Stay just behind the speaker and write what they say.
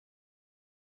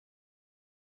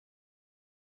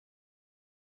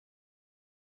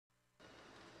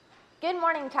Good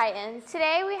morning, Titans.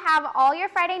 Today we have all your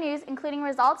Friday news, including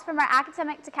results from our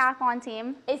academic decathlon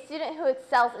team, A student who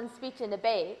excels in speech and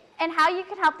debate, and how you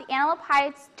can help the Antelope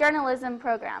Heights journalism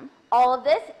program. all of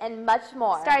this and much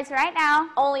more Starts right now,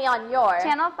 only on your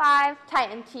Channel 5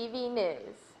 Titan TV News.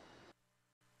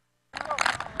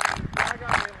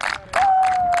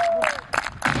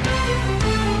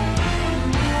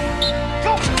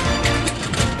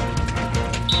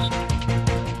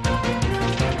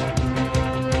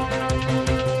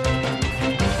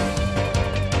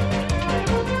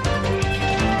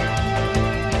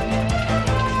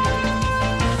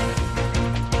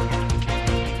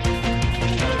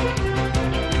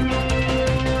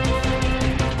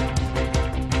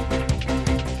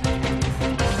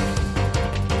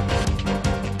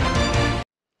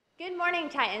 Good morning,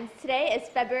 Titans. Today is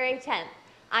February 10th.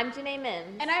 I'm Janae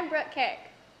Mims. And I'm Brooke Carrick.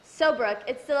 So, Brooke,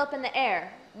 it's still up in the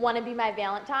air. Want to be my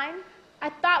Valentine? I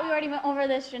thought we already went over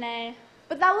this, Janae.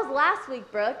 But that was last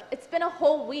week, Brooke. It's been a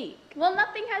whole week. Well,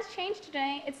 nothing has changed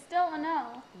today. It's still a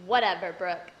no. Whatever,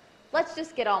 Brooke. Let's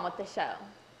just get on with the show.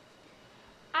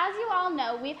 As you all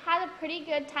know, we've had a pretty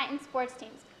good Titan sports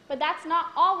teams, but that's not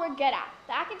all we're good at.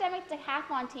 The academic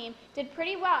decathlon team did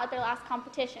pretty well at their last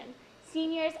competition.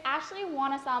 Seniors Ashley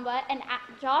Wanasamba and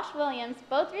Josh Williams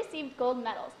both received gold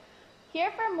medals.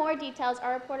 Here for more details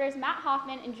are reporters Matt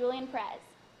Hoffman and Julian Perez.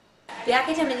 The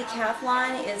academic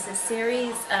decathlon is a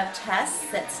series of tests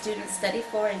that students study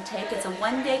for and take. It's a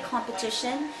one-day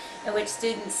competition in which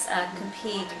students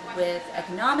compete with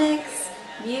economics,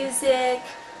 music,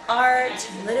 art,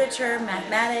 literature,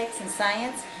 mathematics, and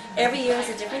science. Every year is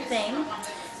a different thing,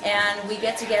 and we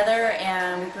get together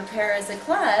and we prepare as a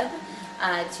club.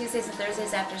 Tuesdays and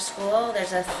Thursdays after school.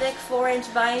 There's a thick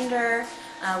 4-inch binder.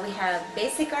 We have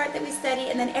basic art that we study,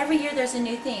 and then every year there's a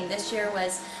new theme. This year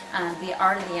was the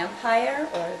art of the empire,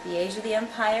 or the age of the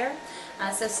empire.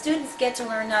 So students get to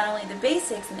learn not only the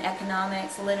basics in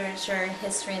economics, literature,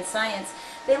 history, and science,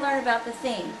 they learn about the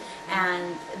theme.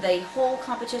 And the whole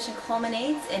competition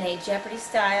culminates in a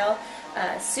Jeopardy-style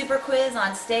super quiz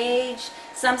on stage.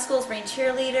 Some schools bring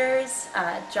cheerleaders.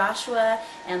 Joshua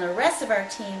and the rest of our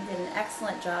team did an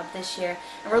excellent job this year.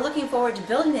 And we're looking forward to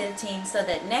building the team so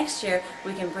that next year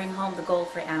we can bring home the gold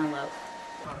for Antelope.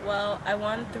 Well, I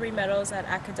won 3 medals at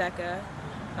Acadeca,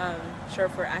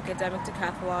 short for Academic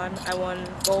Decathlon. I won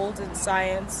gold in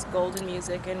science, gold in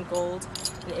music, and gold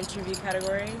in interview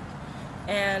category.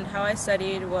 And how I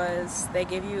studied was they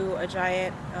give you a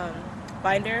giant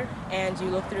binder and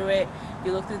you look through it,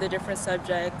 you look through the different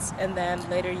subjects, and then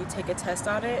later you take a test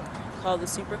on it called the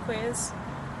super quiz.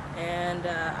 And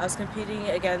I was competing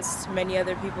against many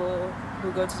other people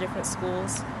who go to different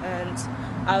schools, and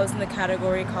I was in the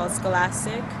category called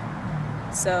Scholastic.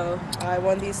 So I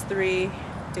won these 3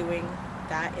 doing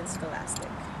that in Scholastic.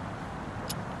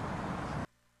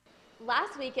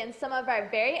 Last weekend, some of our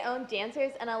very own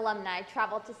dancers and alumni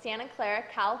traveled to Santa Clara,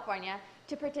 California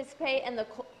to participate in the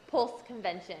Pulse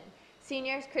Convention.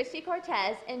 Seniors Christy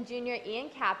Cortez and junior Ian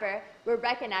Capper were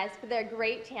recognized for their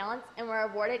great talents and were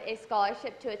awarded a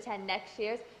scholarship to attend next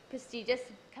year's prestigious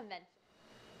convention.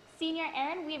 Senior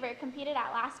Aaron Weaver competed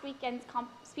at last weekend's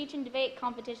speech and debate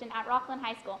competition at Rockland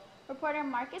High School. Reporter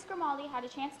Marcus Grimaldi had a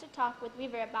chance to talk with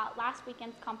Weaver about last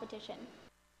weekend's competition.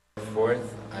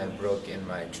 Fourth, I broke in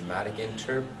my dramatic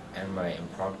interp and my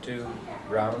impromptu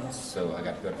rounds, so I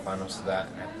got to go to finals for that.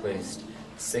 And I placed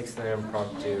 6th in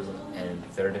impromptu and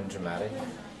 3rd in dramatic.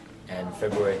 And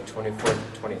February 24th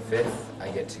and 25th,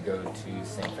 I get to go to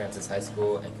St. Francis High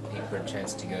School and compete for a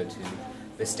chance to go to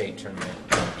the state tournament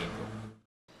in April.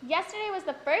 Yesterday was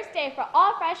the first day for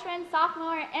all freshmen,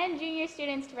 sophomore, and junior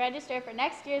students to register for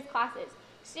next year's classes.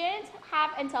 Students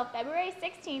have until February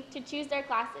 16th to choose their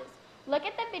classes. Look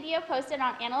at the video posted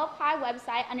on Antelope High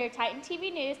website under Titan TV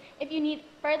News if you need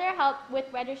further help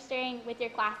with registering with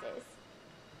your classes.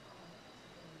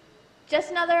 Just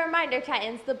another reminder,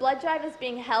 Titans, the blood drive is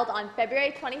being held on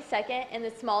February 22nd in the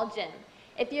small gym.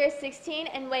 If you're 16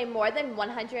 and weigh more than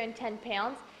 110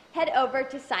 pounds, head over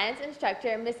to science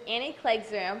instructor Miss Annie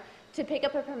Clegg's room to pick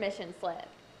up a permission slip.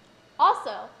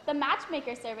 Also, the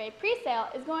Matchmaker Survey pre-sale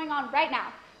is going on right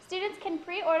now. Students can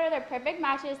pre-order their perfect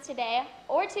matches today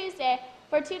or Tuesday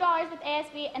for $2 with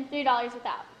ASB and $3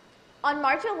 without. On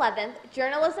March 11th,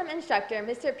 journalism instructor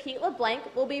Mr. Pete LeBlanc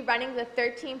will be running the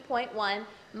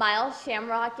 13.1-mile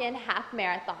Shamrockin' Half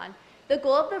Marathon. The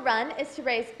goal of the run is to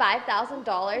raise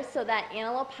 $5,000 so that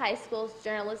Antelope High School's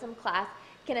journalism class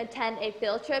can attend a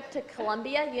field trip to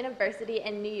Columbia University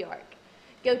in New York.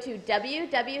 Go to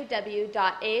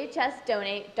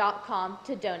www.ahsdonate.com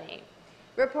to donate.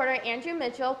 Reporter Andrew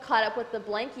Mitchell caught up with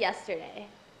LeBlanc yesterday.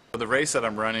 The race that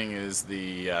I'm running is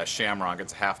the Shamrock.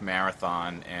 It's a half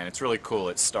marathon, and it's really cool.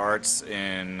 It starts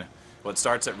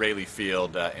at Rayleigh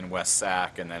Field in West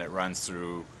Sac, and then it runs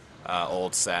through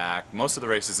Old Sac. Most of the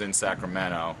race is in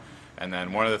Sacramento, and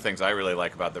then one of the things I really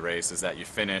like about the race is that you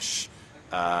finish,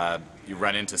 you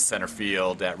run into center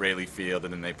field at Rayleigh Field,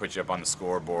 and then they put you up on the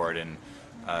scoreboard, and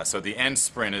so the end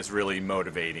sprint is really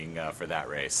motivating for that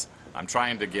race. I'm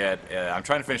trying to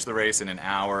finish the race in an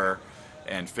hour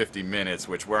and 50 minutes,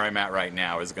 which where I'm at right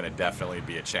now is going to definitely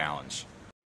be a challenge.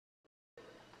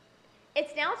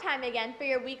 It's now time again for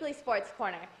your weekly sports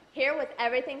corner. Here with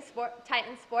everything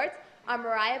Titan sports are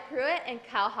Mariah Pruitt and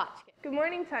Kyle Hotchkiss. Good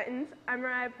morning, Titans. I'm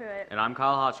Mariah Pruitt And I'm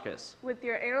Kyle Hotchkiss. with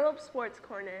your Antelope Sports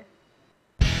Corner.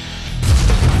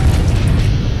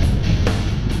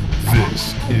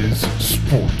 This is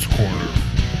Sports Corner.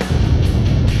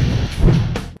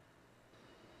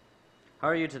 How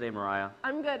are you today, Mariah?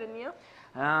 I'm good, and you?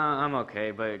 I'm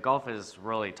okay, but golf is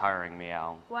really tiring me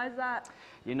out. Why is that?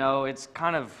 You know, it's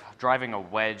kind of driving a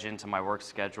wedge into my work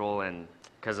schedule, and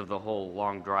because of the whole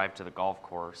long drive to the golf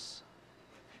course.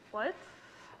 What?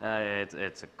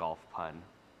 It's a golf pun.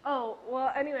 Oh,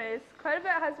 well, anyways, quite a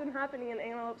bit has been happening in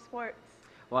Antelope Sports.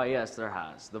 Well, yes, there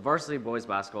has. The varsity boys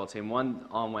basketball team won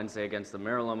on Wednesday against the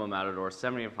Mariloma Matadors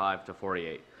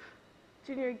 75-48.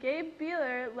 Junior Gabe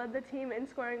Beeler led the team in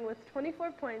scoring with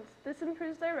 24 points. This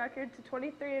improves their record to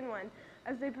 23-1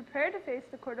 as they prepare to face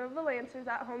the Cordova Lancers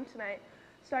at home tonight,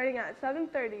 starting at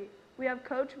 7:30. We have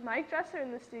Coach Mike Dresser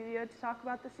in the studio to talk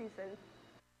about the season.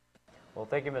 Well,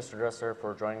 thank you, Mr. Dresser,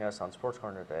 for joining us on Sports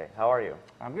Corner today. How are you?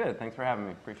 I'm good. Thanks for having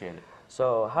me. Appreciate it.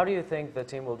 So, how do you think the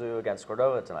team will do against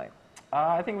Cordova tonight?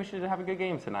 I think we should have a good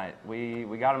game tonight. We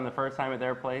got them the first time at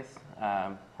their place.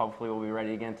 Hopefully we'll be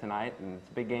ready again tonight, and it's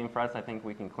a big game for us. I think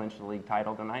we can clinch the league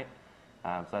title tonight.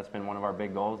 So that's been one of our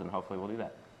big goals, and hopefully we'll do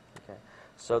that. Okay.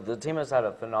 So the team has had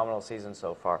a phenomenal season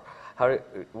so far.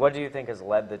 What do you think has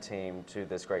led the team to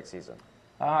this great season?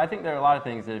 I think there are a lot of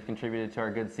things that have contributed to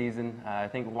our good season. I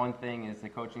think one thing is the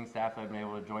coaching staff that have been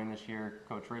able to join this year.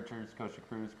 Coach Richards, Coach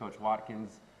Cruz, Coach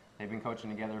Watkins. They've been coaching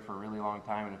together for a really long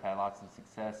time and have had lots of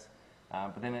success.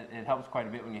 But then it helps quite a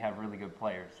bit when you have really good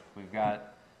players. We've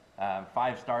got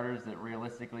 5 starters that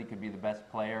realistically could be the best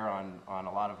player on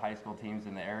a lot of high school teams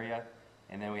in the area.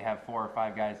 And then we have 4 or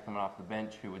 5 guys coming off the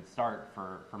bench who would start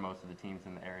for most of the teams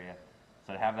in the area.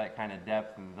 So to have that kind of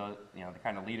depth and the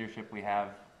kind of leadership we have,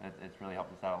 it's really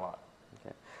helped us out a lot.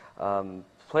 Okay.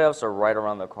 Playoffs are right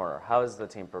around the corner. How is the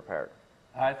team prepared?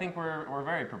 I think we're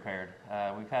very prepared.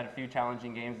 We've had a few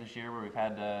challenging games this year where we've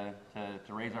had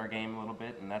to raise our game a little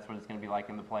bit, and that's what it's going to be like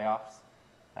in the playoffs.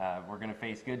 We're going to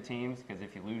face good teams because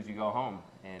if you lose, you go home,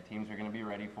 and teams are going to be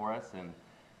ready for us. And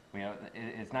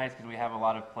it's nice because we have a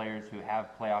lot of players who have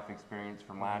playoff experience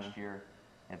from last year,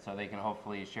 and so they can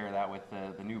hopefully share that with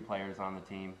the new players on the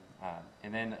team.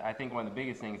 And then I think one of the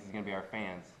biggest things is going to be our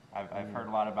fans. I've heard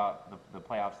a lot about the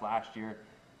playoffs last year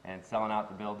and selling out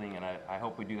the building, and I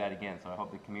hope we do that again. So I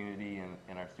hope the community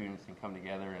and our students can come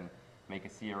together and make a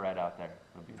sea of red out there.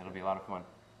 It'll be a lot of fun.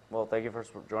 Well, thank you for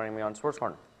joining me on Sports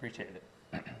Corner. Appreciate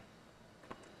it.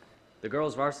 The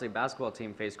girls' varsity basketball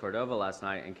team faced Cordova last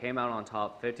night and came out on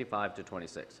top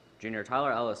 55-26. Junior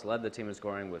Tyler Ellis led the team in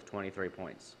scoring with 23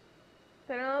 points.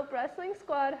 The Antelope Wrestling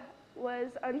Squad was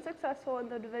unsuccessful in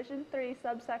the Division III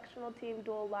subsectional team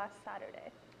duel last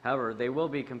Saturday. However, they will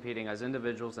be competing as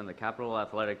individuals in the Capital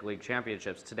Athletic League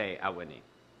Championships today at Whitney.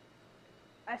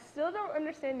 I still don't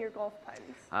understand your golf puns.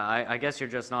 I guess you're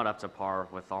just not up to par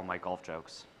with all my golf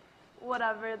jokes.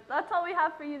 Whatever. That's all we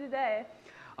have for you today.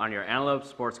 On your Antelope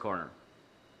Sports Corner.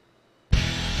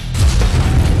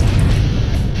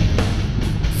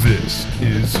 This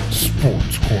is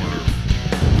Sports Corner.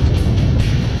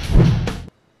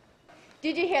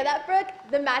 Did you hear that, Brooke?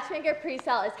 The Matchmaker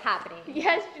pre-sale is happening.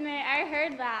 Yes, Janae, I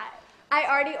heard that. I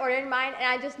already ordered mine, and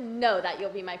I just know that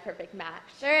you'll be my perfect match.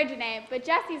 Sure, Janae, but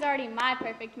Jesse's already my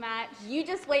perfect match. You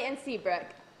just wait and see, Brooke.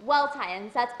 Well,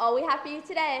 Titans, that's all we have for you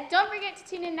today. Don't forget to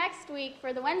tune in next week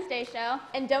for the Wednesday show.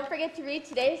 And don't forget to read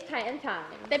today's Titan Time.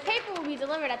 The paper will be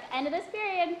delivered at the end of this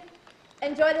period.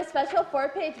 Enjoy the special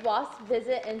 4-page WASP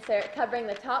visit insert covering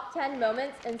the top 10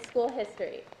 moments in school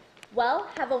history. Well,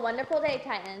 have a wonderful day,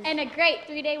 Titans. And a great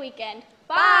 3-day weekend.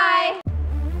 Bye!